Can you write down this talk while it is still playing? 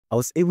I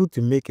was able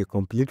to make a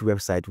complete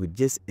website with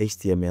just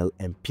HTML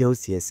and pure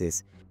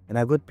CSS, and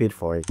I got paid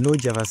for it. No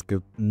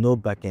JavaScript, no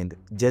backend,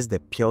 just the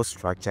pure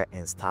structure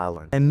and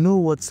styling. I know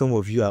what some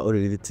of you are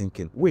already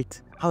thinking.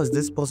 Wait, how is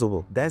this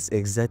possible? That's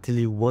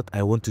exactly what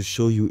I want to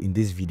show you in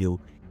this video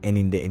and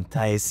in the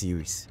entire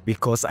series,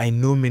 because I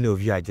know many of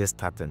you are just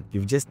starting.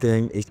 You've just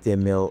learned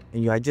HTML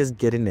and you are just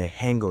getting a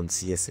hang on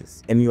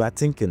CSS, and you are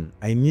thinking,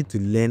 I need to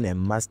learn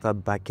and master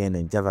backend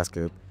and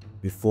JavaScript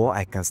before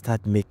I can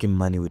start making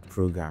money with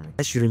programming.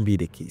 That shouldn't be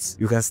the case.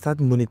 You can start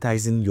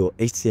monetizing your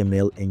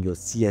HTML and your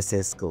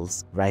CSS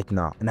skills right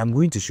now, and I'm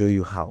going to show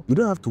you how. You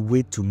don't have to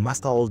wait to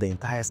master all the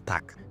entire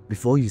stack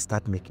before you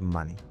start making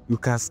money. You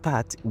can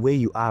start where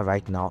you are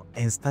right now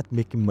and start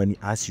making money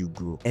as you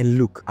grow. And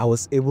look, I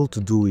was able to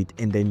do it,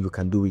 and then you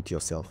can do it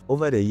yourself.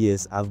 Over the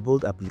years, I've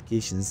built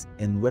applications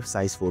and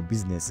websites for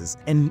businesses,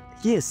 and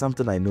here's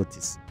something I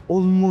noticed.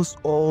 Almost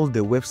all the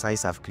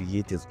websites I've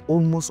created,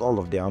 almost all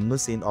of them, I'm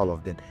not saying all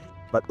of them,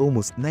 but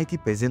almost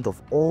 90% of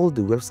all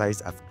the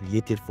websites I've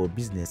created for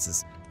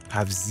businesses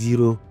have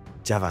zero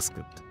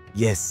JavaScript.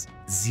 Yes,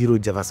 zero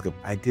JavaScript.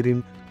 I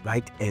didn't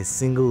write a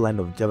single line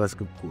of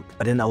JavaScript code,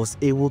 but then I was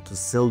able to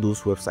sell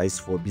those websites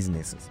for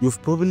businesses.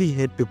 You've probably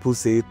heard people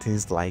say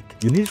things like,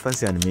 you need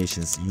fancy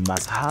animations, you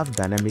must have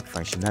dynamic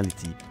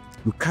functionality,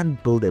 you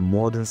can't build a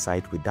modern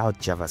site without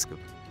JavaScript.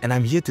 And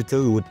I'm here to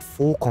tell you with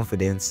full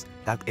confidence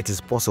that it is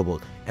possible,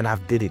 and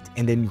I've did it,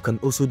 and then you can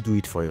also do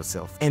it for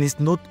yourself. And it's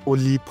not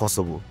only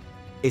possible,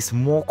 it's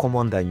more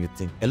common than you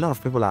think. A lot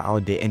of people are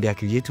out there and they are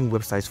creating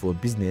websites for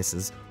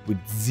businesses with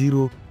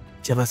zero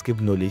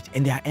JavaScript knowledge,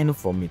 and they are earning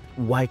from it.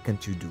 Why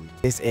can't you do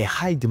it? There's a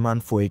high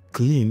demand for a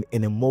clean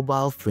and a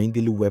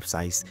mobile-friendly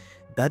website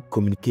that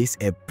communicates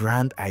a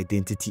brand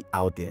identity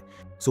out there.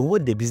 So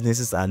what the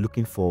businesses are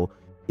looking for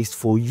is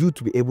for you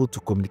to be able to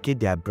communicate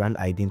their brand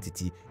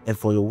identity and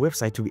for your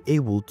website to be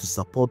able to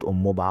support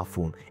on mobile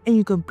phone. And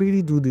you can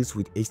pretty do this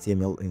with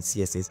HTML and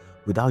CSS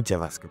without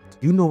JavaScript.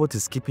 You know what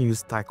is keeping you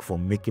stuck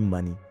from making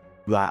money?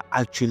 You are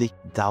actually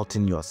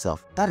doubting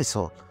yourself. That is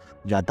all.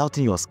 You are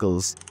doubting your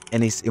skills,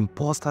 and it's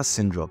imposter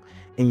syndrome,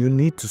 and you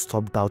need to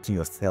stop doubting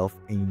yourself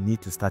and you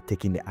need to start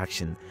taking the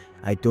action.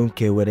 I don't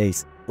care whether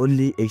it's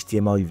only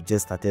HTML you've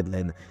just started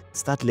learning.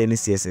 Start learning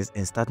CSS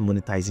and start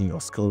monetizing your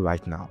skill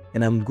right now.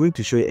 And I'm going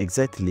to show you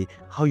exactly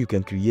how you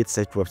can create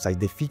such websites,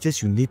 the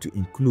features you need to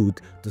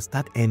include to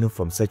start earning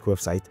from such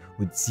website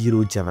with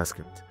zero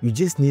JavaScript. You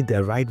just need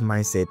the right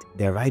mindset,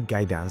 the right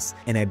guidance,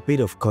 and a bit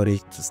of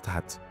courage to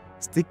start.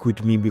 Stick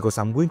with me because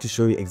I'm going to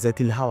show you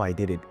exactly how I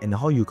did it and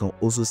how you can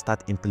also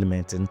start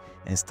implementing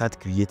and start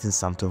creating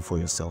something for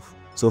yourself.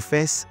 So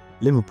first,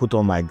 let me put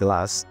on my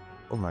glass.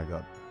 Oh my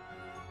God.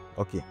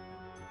 Okay,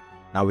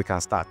 now we can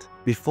start.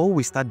 Before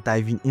we start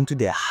diving into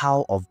the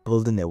how of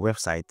building a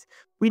website,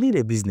 we need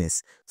a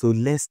business. So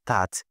let's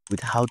start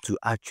with how to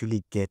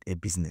actually get a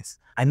business.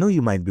 I know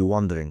you might be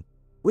wondering,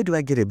 where do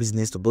I get a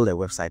business to build a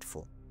website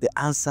for? The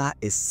answer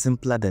is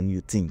simpler than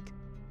you think.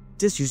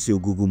 Just use your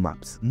Google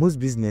Maps. Most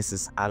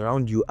businesses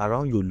around you,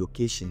 around your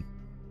location,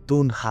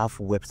 don't have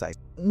websites.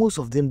 Most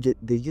of them,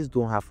 they just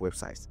don't have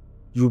websites.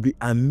 You'll be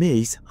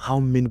amazed how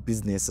many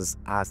businesses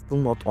are still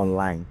not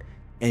online,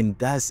 and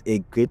that's a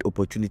great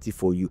opportunity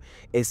for you,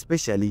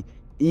 especially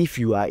if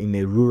you are in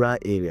a rural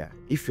area,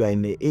 if you are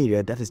in an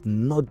area that is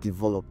not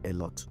developed a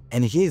lot.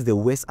 And here's the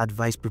worst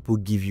advice people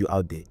give you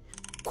out there: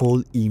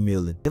 cold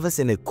emailing. Never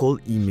send a cold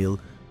email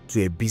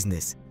to a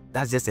business.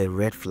 That's just a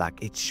red flag.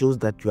 It shows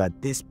that you are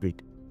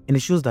desperate, and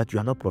it shows that you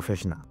are not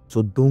professional.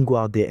 So don't go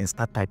out there and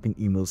start typing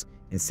emails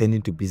and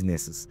sending to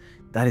businesses.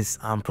 That is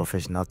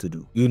unprofessional to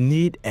do. You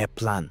need a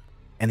plan.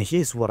 And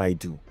here's what I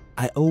do.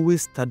 I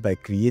always start by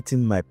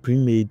creating my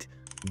pre-made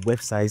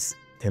websites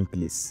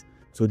templates.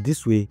 So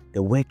this way,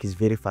 the work is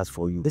very fast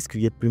for you. Let's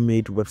create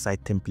pre-made website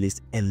templates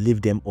and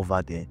leave them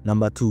over there.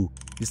 Number 2,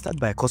 you start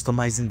by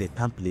customizing the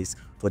templates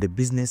for the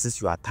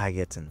businesses you are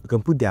targeting. You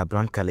can put their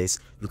brand colors,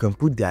 you can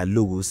put their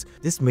logos.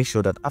 Just make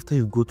sure that after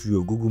you go through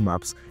your Google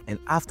Maps and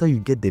after you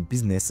get the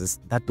businesses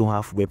that don't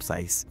have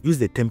websites, use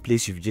the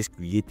templates you've just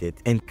created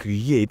and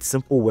create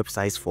simple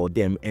websites for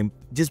them and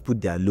just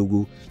put their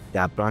logo,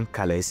 their brand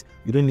colors.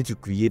 You don't need to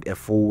create a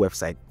full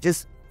website.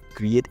 Just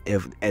create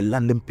a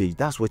landing page.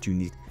 That's what you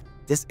need.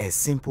 Just a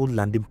simple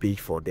landing page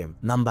for them.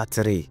 Number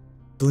 3,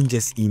 don't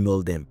just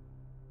email them.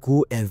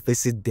 Go and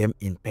visit them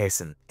in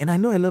person. And I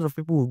know a lot of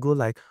people will go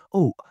like,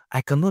 oh,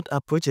 I cannot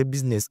approach a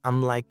business.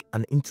 I'm like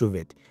an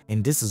introvert.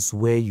 And this is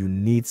where you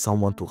need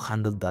someone to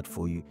handle that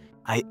for you.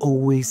 I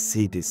always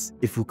say this: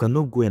 if you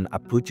cannot go and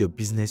approach your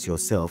business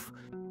yourself,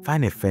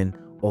 find a friend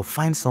or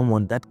find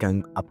someone that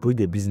can approach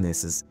the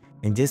businesses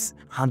and just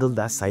handle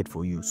that side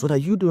for you, so that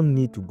you don't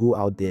need to go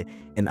out there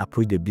and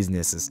approach the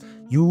businesses.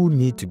 You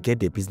need to get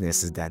the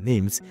businesses their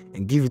names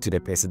and give it to the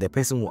person. The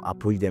person will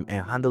approach them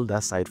and handle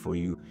that side for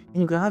you,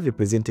 and you can have a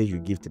percentage you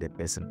give to the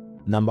person.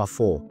 Number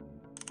 4,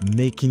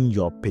 making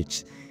your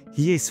pitch.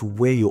 Here's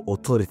where your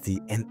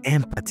authority and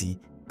empathy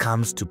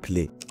comes to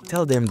play.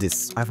 Tell them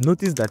this: I've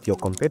noticed that your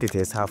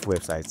competitors have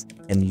websites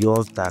and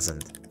yours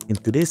doesn't. In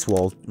today's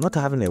world, not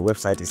having a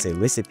website is a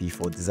recipe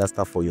for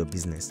disaster for your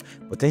business.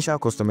 Potential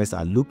customers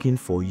are looking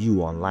for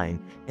you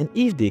online, and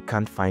if they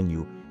can't find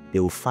you, they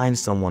will find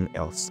someone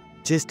else.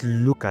 Just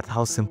look at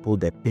how simple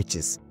the pitch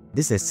is.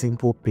 This is a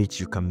simple pitch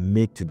you can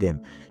make to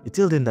them. You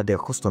tell them that their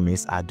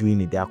customers are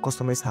doing it, their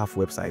customers have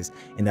websites,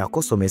 and their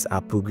customers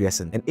are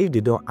progressing. And if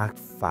they don't act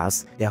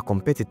fast, their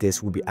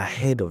competitors will be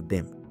ahead of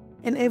them.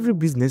 And every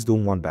business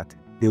don't want that.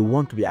 They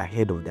want to be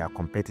ahead of their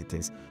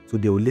competitors, so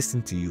they will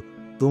listen to you.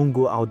 Don't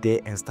go out there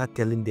and start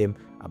telling them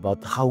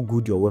about how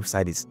good your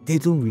website is. They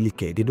don't really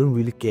care. They don't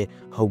really care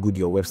how good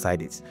your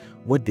website is.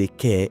 What they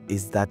care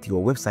is that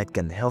your website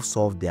can help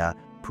solve their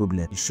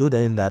problem. You show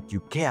them that you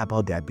care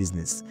about their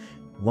business.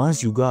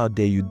 Once you go out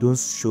there, you don't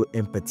show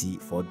empathy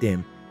for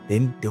them,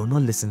 then they will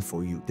not listen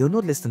for you. They will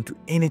not listen to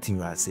anything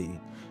you are saying.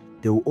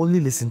 They will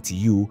only listen to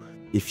you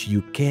if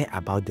you care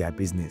about their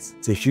business.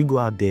 So if you go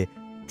out there,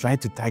 try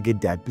to target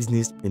their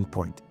business pain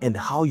point and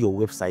how your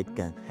website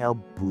can help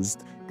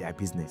boost their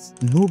business.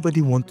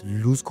 Nobody wants to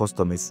lose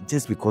customers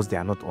just because they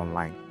are not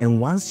online.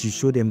 And once you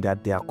show them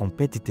that their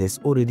competitors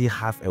already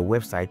have a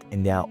website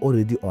and they are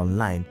already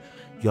online,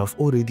 you have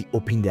already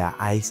opened their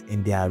eyes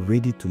and they are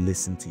ready to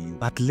listen to you.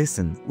 But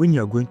listen, when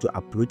you are going to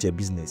approach a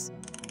business,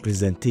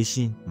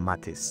 presentation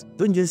matters.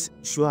 Don't just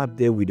show up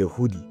there with a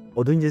hoodie,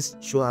 or don't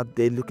just show up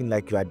there looking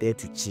like you are there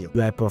to chill.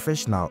 You are a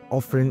professional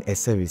offering a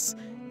service,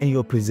 and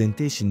your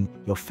presentation,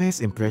 your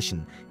first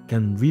impression,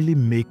 can really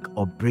make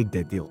or break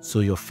the deal. So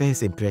your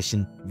first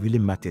impression really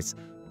matters.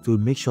 So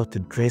make sure to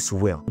dress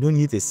well. You don't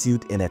need a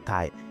suit and a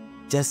tie.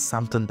 Just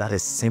something that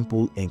is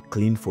simple and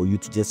clean for you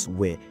to just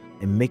wear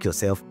and make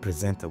yourself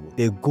presentable.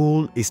 The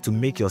goal is to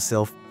make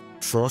yourself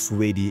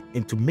trustworthy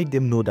and to make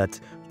them know that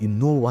you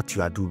know what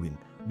you are doing.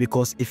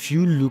 Because if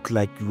you look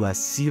like you are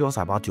serious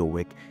about your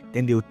work,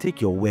 then they will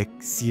take your work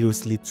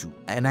seriously too.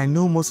 And I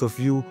know most of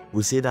you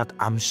will say that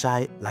I'm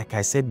shy. Like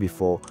I said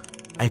before,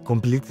 I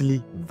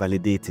completely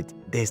validate it.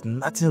 There's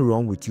nothing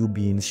wrong with you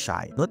being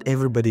shy. Not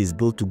everybody is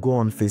built to go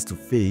on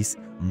face-to-face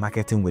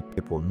marketing with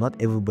people.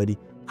 Not everybody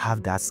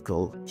have that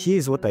skill.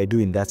 Here's what I do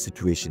in that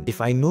situation.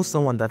 If I know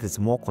someone that is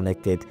more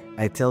connected,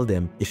 I tell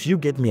them, if you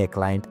get me a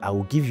client, I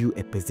will give you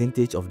a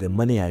percentage of the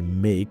money I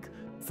make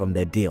from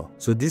the deal.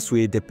 So this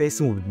way, the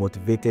person will be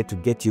motivated to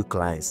get you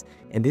clients,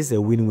 and this is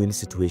a win-win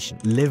situation.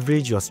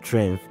 Leverage your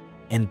strength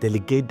and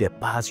delegate the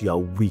parts you are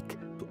weak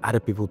to other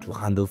people to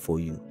handle for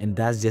you, and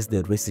that's just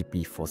the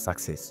recipe for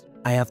success.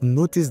 I have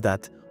noticed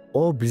that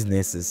all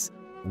businesses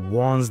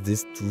want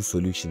this two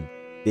solution.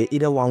 They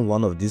either want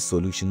one of these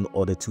solutions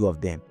or the two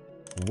of them.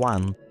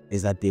 One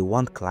is that they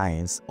want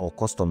clients or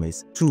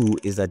customers. Two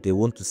is that they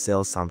want to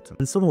sell something.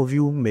 And some of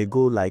you may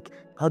go like,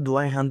 how do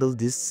I handle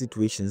these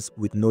situations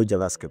with no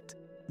JavaScript?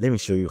 Let me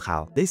show you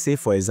how. Let's say,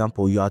 for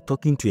example, you are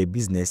talking to a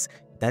business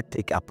that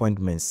take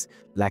appointments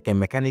like a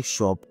mechanic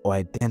shop or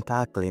a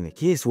dental clinic.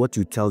 Here's what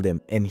you tell them,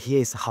 and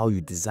here's how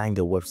you design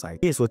the website.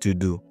 Here's what you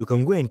do. You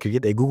can go and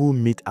create a Google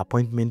Meet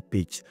appointment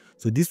page.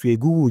 So this way,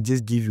 Google will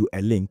just give you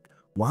a link.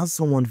 Once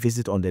someone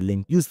visits on the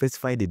link, you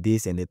specify the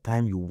days and the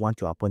time you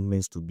want your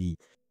appointments to be,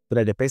 so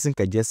that the person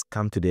can just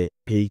come to the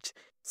page,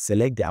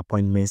 select the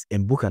appointments,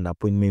 and book an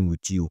appointment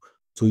with you.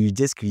 So you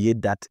just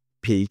create that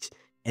page,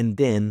 and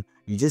then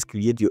you just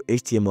create your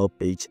HTML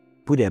page,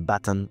 put a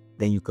button,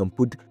 then you can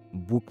put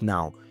book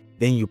now.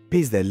 Then you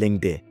paste the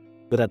link there,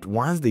 so that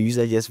once the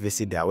user just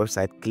visit their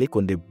website, click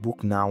on the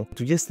book now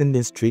to just send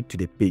them straight to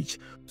the page,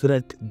 so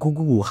that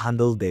Google will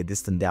handle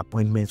the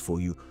appointments for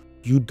you.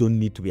 You don't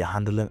need to be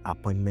handling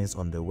appointments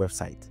on the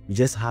website. You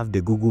just have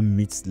the Google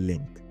Meets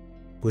link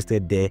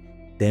posted there.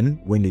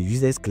 Then when the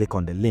users click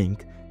on the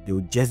link, they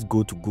will just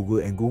go to Google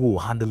and Google will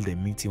handle the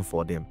meeting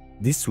for them.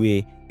 This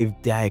way, if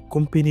they are a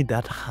company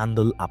that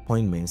handle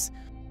appointments,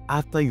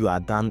 after you are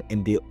done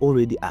and they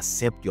already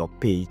accept your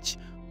page,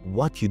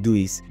 what you do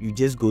is you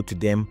just go to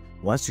them.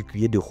 Once you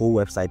create the whole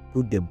website,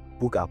 put the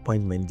book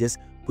appointment, just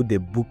put the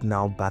book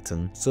now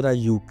button, so that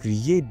you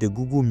create the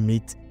Google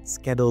Meet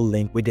schedule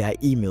link with their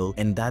email,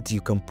 and that you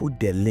can put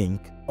the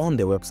link on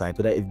the website,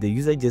 so that if the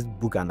user just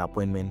book an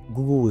appointment,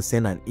 Google will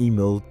send an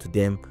email to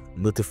them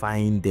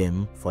notifying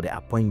them for the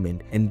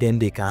appointment, and then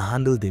they can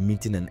handle the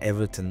meeting and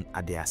everything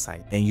at their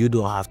side, and you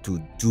don't have to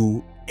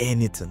do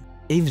anything.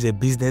 If the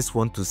business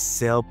want to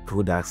sell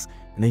products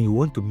and then you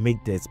want to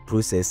make this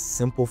process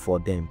simple for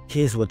them,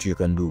 here's what you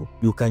can do.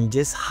 You can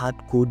just hard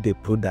code the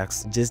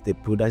products, just the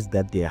products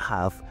that they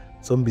have.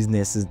 Some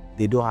businesses,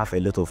 they don't have a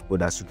lot of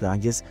products. You can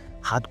just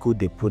hard code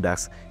the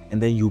products,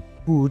 and then you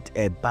put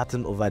a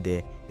button over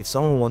there. If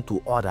someone want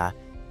to order,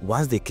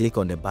 once they click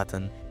on the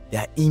button,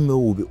 their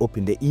email will be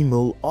open. The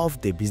email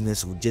of the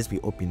business will just be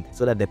open,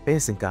 so that the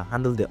person can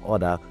handle the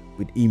order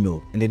with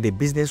email, and then the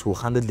business will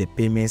handle the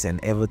payments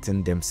and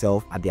everything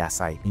themselves at their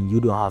side, and you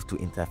don't have to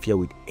interfere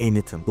with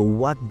anything. So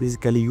what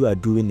basically you are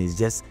doing is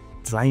just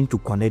trying to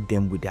connect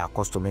them with their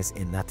customers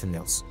and nothing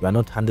else. You are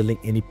not handling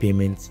any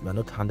payments, you are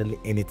not handling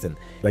anything.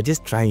 You are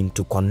just trying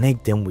to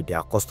connect them with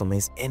their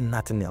customers and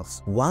nothing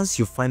else. Once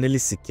you finally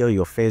secure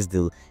your first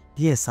deal,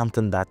 here's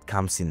something that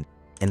comes in,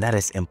 and that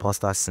is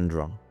imposter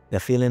syndrome. The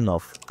feeling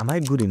of, am I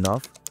good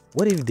enough?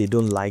 What if they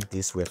don't like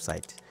this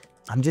website?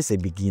 I'm just a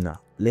beginner.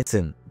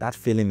 Listen, that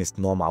feeling is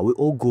normal. We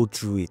all go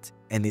through it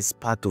and it's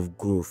part of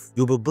growth.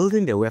 You'll be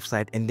building the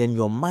website and then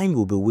your mind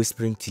will be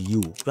whispering to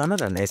you, you are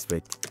not an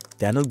expert.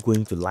 They are not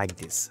going to like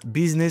this.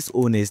 Business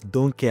owners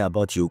don't care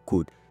about your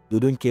code. They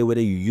don't care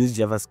whether you use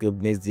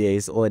JavaScript,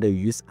 Next.js, or whether you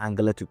use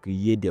Angular to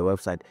create their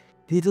website.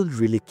 They don't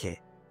really care.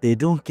 They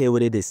don't care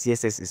whether the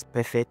CSS is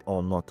perfect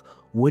or not.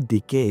 What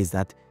they care is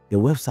that the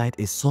website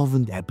is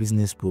solving their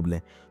business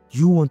problem.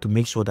 You want to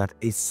make sure that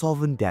it's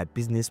solving their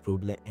business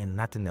problem and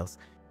nothing else.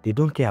 They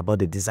don't care about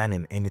the design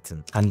and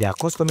anything. Can their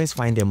customers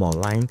find them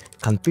online?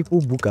 Can people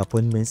book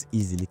appointments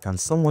easily? Can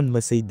someone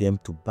message them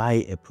to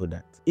buy a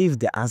product? If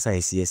the answer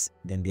is yes,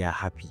 then they are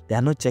happy. They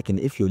are not checking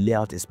if your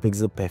layout is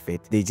pixel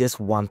perfect. They just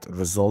want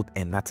result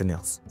and nothing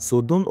else. So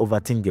don't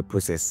overthink the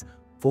process.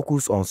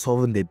 Focus on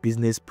solving the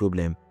business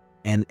problem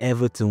and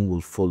everything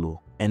will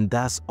follow. And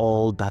that's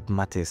all that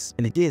matters.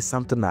 And here is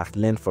something I've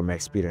learned from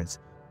experience.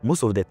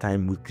 Most of the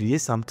time, we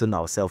create something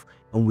ourselves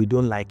and we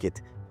don't like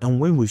it. And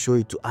when we show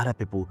it to other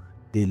people,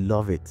 they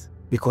love it.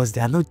 Because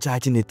they are not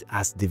charging it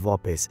as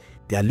developers.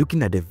 They are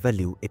looking at the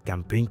value it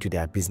can bring to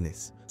their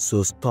business.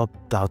 So stop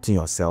doubting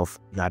yourself.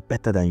 You are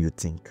better than you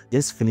think.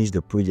 Just finish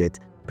the project,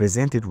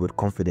 present it with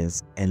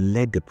confidence, and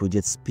let the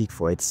project speak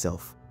for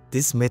itself.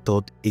 This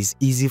method is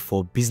easy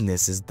for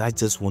businesses that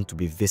just want to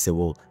be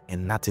visible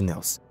and nothing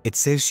else. It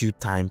saves you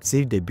time,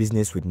 save the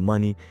business with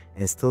money,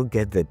 and still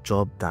get the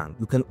job done.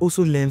 You can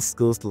also learn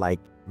skills like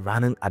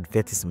running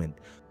advertisement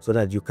so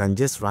that you can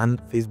just run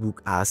Facebook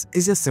ads.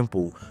 It's just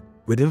simple.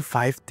 Within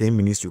 5-10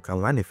 minutes, you can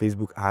run a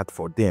Facebook ad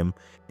for them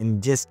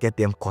and just get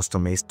them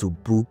customers to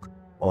book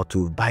or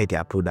to buy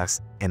their products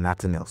and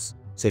nothing else.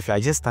 So if you are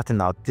just starting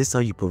out, this is how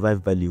you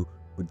provide value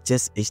with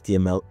just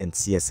HTML and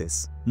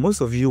CSS.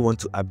 Most of you want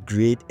to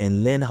upgrade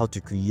and learn how to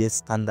create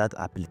standard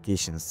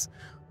applications.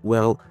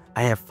 Well,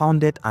 I have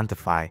founded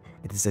Antify.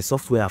 It is a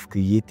software I've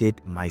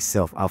created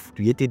myself. I've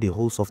created the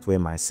whole software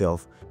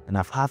myself and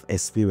I've had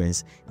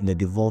experience in the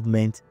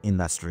development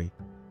industry.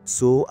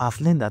 So I've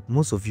learned that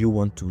most of you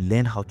want to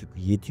learn how to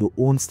create your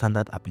own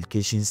standard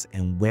applications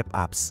and web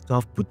apps. So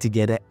I've put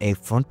together a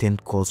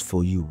front-end course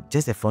for you,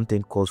 just a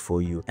front-end course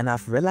for you. And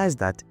I've realized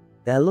that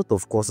there are a lot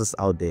of courses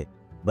out there,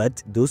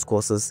 but those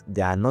courses,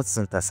 they are not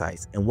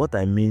synthesized. And what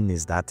I mean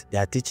is that they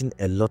are teaching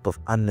a lot of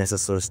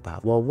unnecessary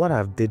stuff. Well, what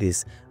I've did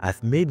is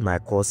I've made my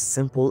course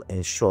simple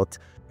and short,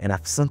 and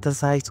I've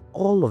synthesized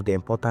all of the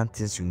important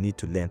things you need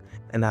to learn.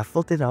 And I've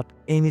filtered out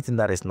anything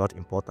that is not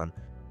important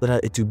so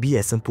that it will be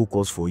a simple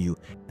course for you.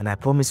 And I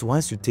promise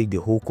once you take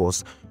the whole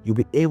course, you'll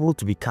be able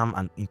to become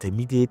an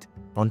intermediate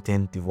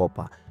front-end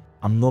developer.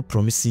 I'm not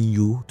promising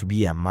you to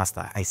be a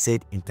master. I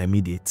said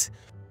intermediate.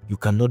 You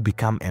cannot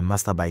become a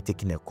master by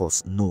taking a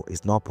course. No,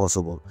 it's not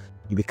possible.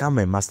 You become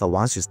a master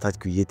once you start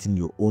creating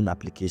your own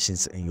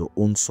applications and your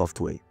own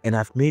software. And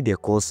I've made the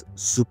course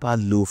super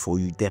low for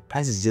you. The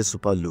price is just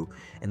super low.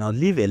 And I'll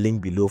leave a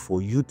link below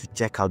for you to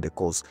check out the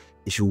course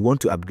if you want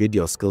to upgrade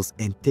your skills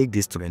and take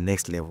this to the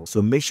next level.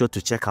 So make sure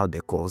to check out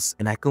the course,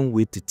 and I can't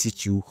wait to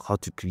teach you how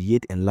to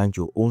create and launch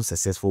your own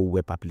successful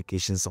web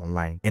applications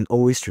online. And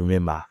always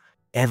remember,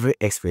 every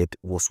expert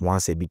was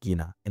once a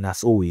beginner. And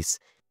as always,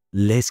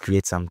 let's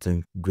create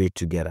something great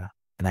together.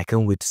 And I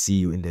can't wait to see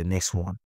you in the next one.